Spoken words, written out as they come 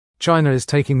China is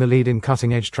taking the lead in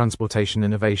cutting-edge transportation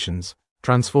innovations,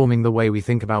 transforming the way we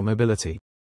think about mobility.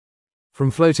 From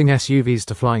floating SUVs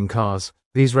to flying cars,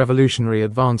 these revolutionary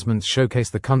advancements showcase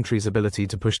the country's ability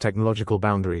to push technological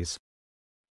boundaries.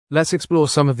 Let's explore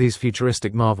some of these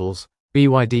futuristic marvels.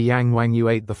 BYD Yang Wang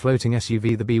U8. The floating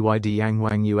SUV. The BYD Yang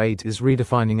Wang U8 is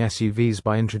redefining SUVs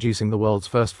by introducing the world's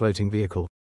first floating vehicle.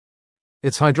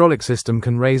 Its hydraulic system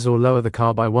can raise or lower the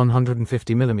car by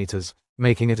 150 mm,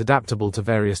 making it adaptable to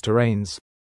various terrains.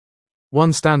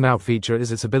 One standout feature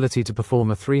is its ability to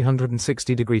perform a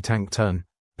 360-degree tank turn,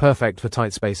 perfect for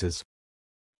tight spaces.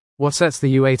 What sets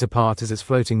the U8 apart is its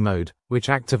floating mode, which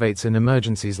activates in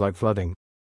emergencies like flooding.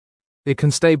 It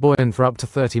can stay buoyant for up to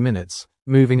 30 minutes,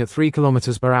 moving at 3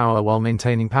 km/h while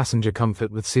maintaining passenger comfort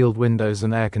with sealed windows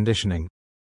and air conditioning.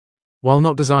 While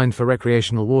not designed for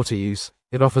recreational water use,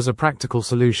 it offers a practical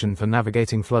solution for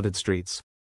navigating flooded streets.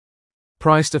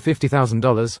 Priced at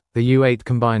 $50,000, the U8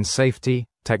 combines safety,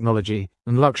 technology,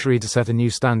 and luxury to set a new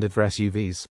standard for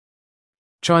SUVs.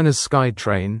 China's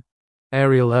SkyTrain.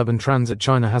 Aerial urban transit.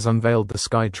 China has unveiled the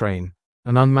SkyTrain,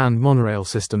 an unmanned monorail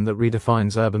system that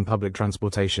redefines urban public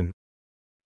transportation.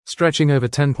 Stretching over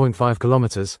 10.5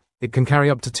 kilometers, it can carry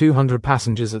up to 200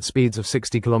 passengers at speeds of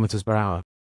 60 km/h.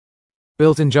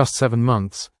 Built in just 7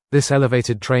 months, this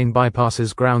elevated train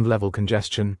bypasses ground-level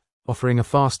congestion, offering a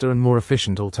faster and more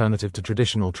efficient alternative to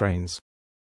traditional trains.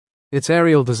 Its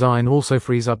aerial design also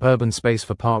frees up urban space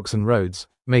for parks and roads,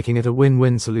 making it a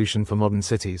win-win solution for modern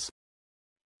cities.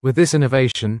 With this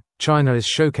innovation, China is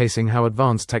showcasing how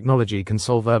advanced technology can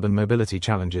solve urban mobility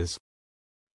challenges.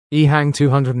 EHang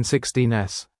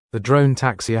 216S. The drone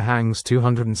taxi EHang's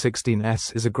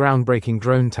 216S is a groundbreaking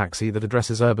drone taxi that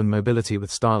addresses urban mobility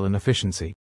with style and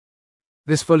efficiency.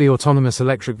 This fully autonomous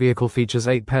electric vehicle features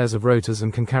 8 pairs of rotors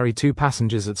and can carry 2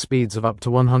 passengers at speeds of up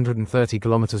to 130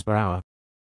 km/h.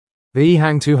 The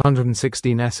EHang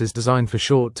 216S is designed for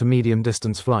short to medium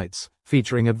distance flights,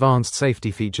 featuring advanced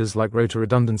safety features like rotor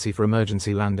redundancy for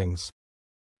emergency landings.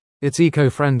 Its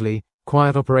eco-friendly,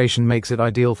 quiet operation makes it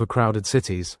ideal for crowded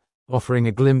cities, offering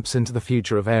a glimpse into the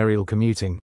future of aerial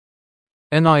commuting.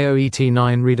 NIO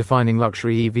ET9. Redefining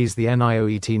luxury EVs. The NIO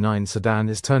ET9 sedan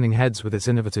is turning heads with its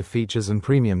innovative features and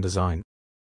premium design.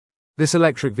 This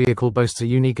electric vehicle boasts a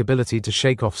unique ability to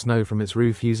shake off snow from its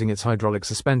roof using its hydraulic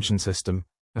suspension system,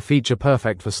 a feature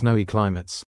perfect for snowy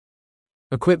climates.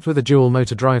 Equipped with a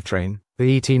dual-motor drivetrain,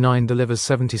 the ET9 delivers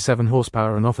 77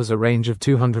 horsepower and offers a range of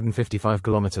 255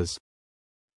 kilometers.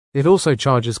 It also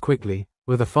charges quickly,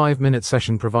 with a 5-minute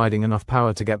session providing enough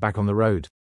power to get back on the road.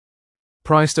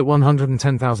 Priced at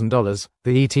 $110,000,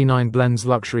 the ET9 blends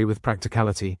luxury with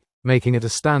practicality, making it a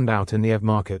standout in the EV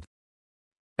market.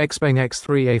 XPeng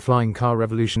X3. A flying car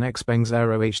revolution. XPeng's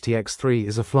Aero X3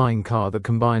 is a flying car that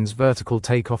combines vertical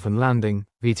takeoff and landing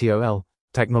 (VTOL)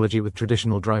 technology with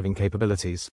traditional driving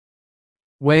capabilities.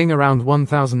 Weighing around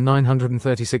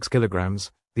 1,936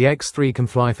 kilograms, the X3 can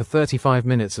fly for 35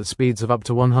 minutes at speeds of up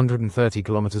to 130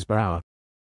 km/h.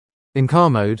 In car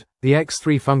mode, the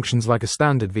X3 functions like a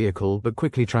standard vehicle but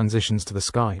quickly transitions to the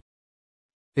sky.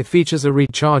 It features a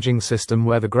recharging system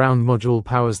where the ground module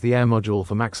powers the air module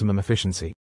for maximum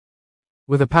efficiency.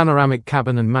 With a panoramic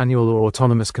cabin and manual or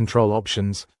autonomous control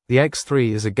options, the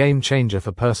X3 is a game-changer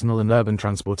for personal and urban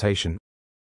transportation.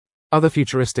 Other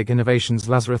futuristic innovations.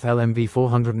 Lazarus LMV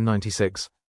 496,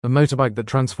 a motorbike that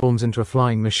transforms into a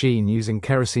flying machine using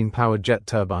kerosene-powered jet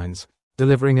turbines,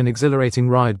 delivering an exhilarating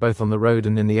ride both on the road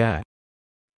and in the air.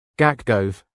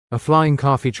 Gove, a flying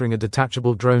car featuring a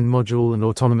detachable drone module and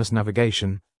autonomous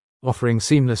navigation, offering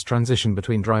seamless transition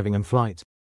between driving and flight.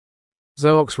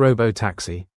 Zoox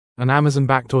Robo-Taxi, an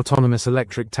Amazon-backed autonomous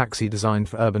electric taxi designed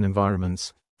for urban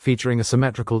environments, featuring a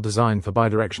symmetrical design for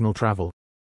bidirectional travel.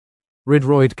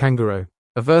 Ridroid Kangaroo,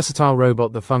 a versatile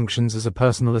robot that functions as a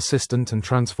personal assistant and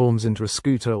transforms into a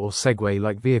scooter or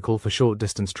Segway-like vehicle for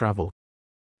short-distance travel.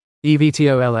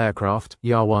 eVTOL aircraft,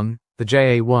 YA1. The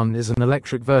JA1 is an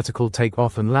electric vertical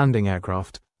take-off and landing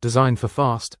aircraft, designed for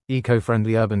fast,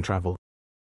 eco-friendly urban travel.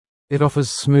 It offers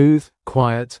smooth,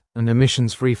 quiet, and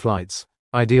emissions-free flights,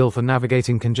 ideal for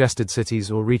navigating congested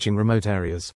cities or reaching remote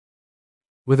areas.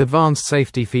 With advanced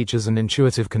safety features and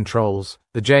intuitive controls,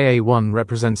 the JA1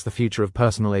 represents the future of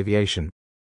personal aviation.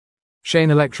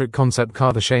 Shane Electric Concept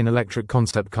Car. The Shane Electric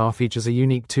Concept Car features a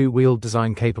unique 2-wheeled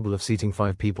design capable of seating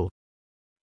 5 people.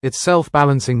 Its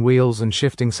self-balancing wheels and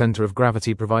shifting center of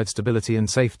gravity provide stability and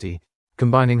safety,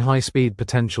 combining high-speed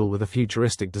potential with a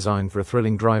futuristic design for a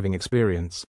thrilling driving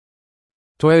experience.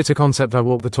 Toyota Concept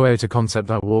iWalk. The Toyota Concept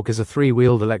iWalk is a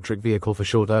 3-wheeled electric vehicle for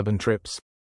short urban trips.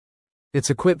 It's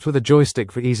equipped with a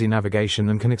joystick for easy navigation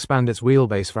and can expand its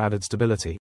wheelbase for added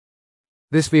stability.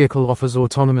 This vehicle offers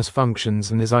autonomous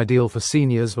functions and is ideal for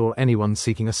seniors or anyone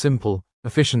seeking a simple,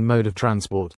 efficient mode of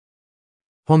transport.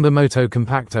 Honda Moto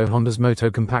Compacto. Honda's Moto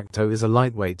Compacto is a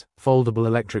lightweight, foldable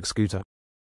electric scooter.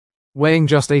 Weighing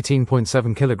just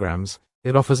 18.7 kilograms,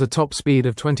 it offers a top speed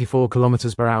of 24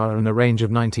 km per hour and a range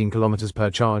of 19 km per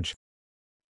charge.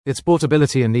 Its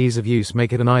portability and ease of use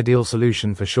make it an ideal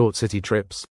solution for short city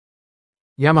trips.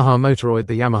 Yamaha Motoroid.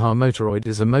 The Yamaha Motoroid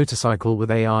is a motorcycle with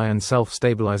AI and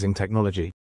self-stabilizing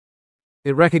technology.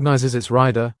 It recognizes its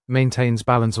rider, maintains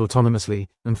balance autonomously,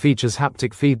 and features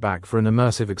haptic feedback for an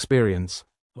immersive experience,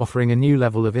 offering a new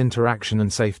level of interaction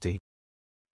and safety.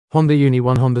 Honda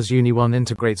Uni-1. Honda's Uni-1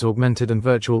 integrates augmented and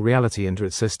virtual reality into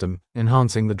its system,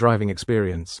 enhancing the driving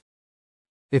experience.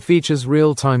 It features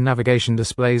real-time navigation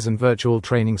displays and virtual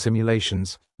training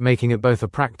simulations, making it both a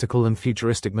practical and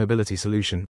futuristic mobility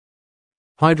solution.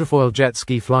 Hydrofoil Jet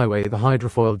Ski Flyway. The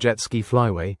Hydrofoil Jet Ski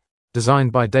Flyway,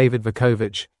 designed by David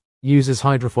Vukovic, uses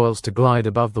hydrofoils to glide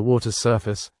above the water's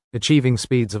surface, achieving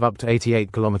speeds of up to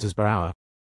 88 km per hour.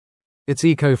 Its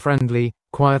eco-friendly,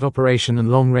 quiet operation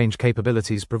and long-range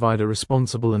capabilities provide a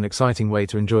responsible and exciting way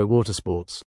to enjoy water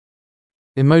sports.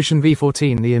 InMotion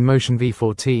V14. The InMotion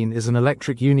V14 is an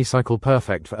electric unicycle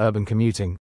perfect for urban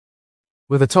commuting.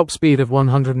 With a top speed of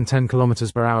 110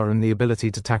 km per hour and the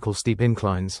ability to tackle steep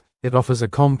inclines, it offers a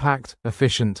compact,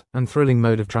 efficient, and thrilling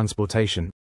mode of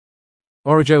transportation.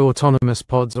 Origo Autonomous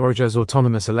Pods. Origo's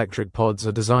autonomous electric pods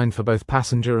are designed for both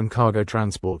passenger and cargo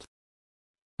transport.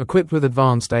 Equipped with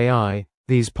advanced AI,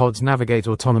 these pods navigate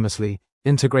autonomously,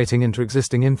 integrating into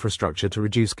existing infrastructure to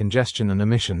reduce congestion and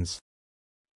emissions.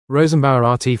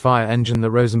 Rosenbauer RT Fire Engine. The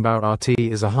Rosenbauer RT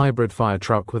is a hybrid fire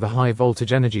truck with a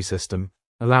high-voltage energy system,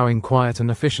 allowing quiet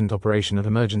and efficient operation at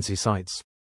emergency sites.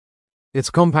 Its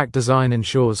compact design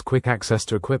ensures quick access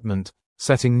to equipment,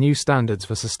 setting new standards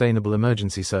for sustainable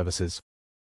emergency services.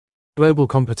 Global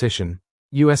competition.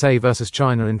 USA versus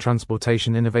China in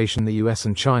transportation innovation. The US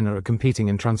and China are competing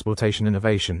in transportation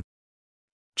innovation.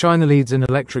 China leads in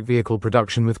electric vehicle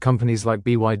production with companies like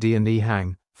BYD and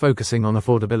Ehang, focusing on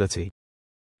affordability.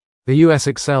 The US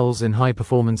excels in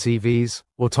high-performance EVs,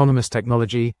 autonomous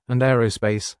technology, and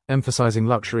aerospace, emphasizing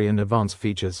luxury and advanced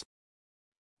features.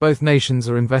 Both nations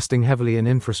are investing heavily in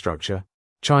infrastructure.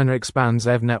 China expands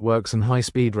EV networks and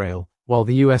high-speed rail, while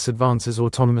the US advances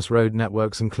autonomous road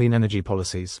networks and clean energy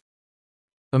policies.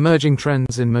 Emerging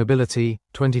trends in mobility,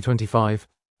 2025.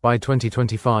 By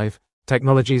 2025,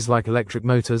 technologies like electric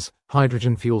motors,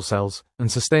 hydrogen fuel cells,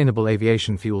 and sustainable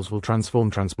aviation fuels will transform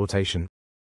transportation.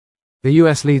 The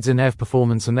US leads in EV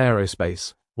performance and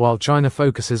aerospace, while China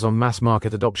focuses on mass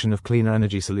market adoption of cleaner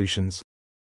energy solutions.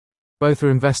 Both are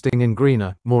investing in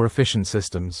greener, more efficient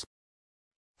systems.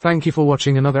 Thank you for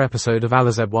watching another episode of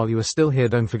Alizeb. While you are still here,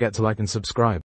 don't forget to like and subscribe.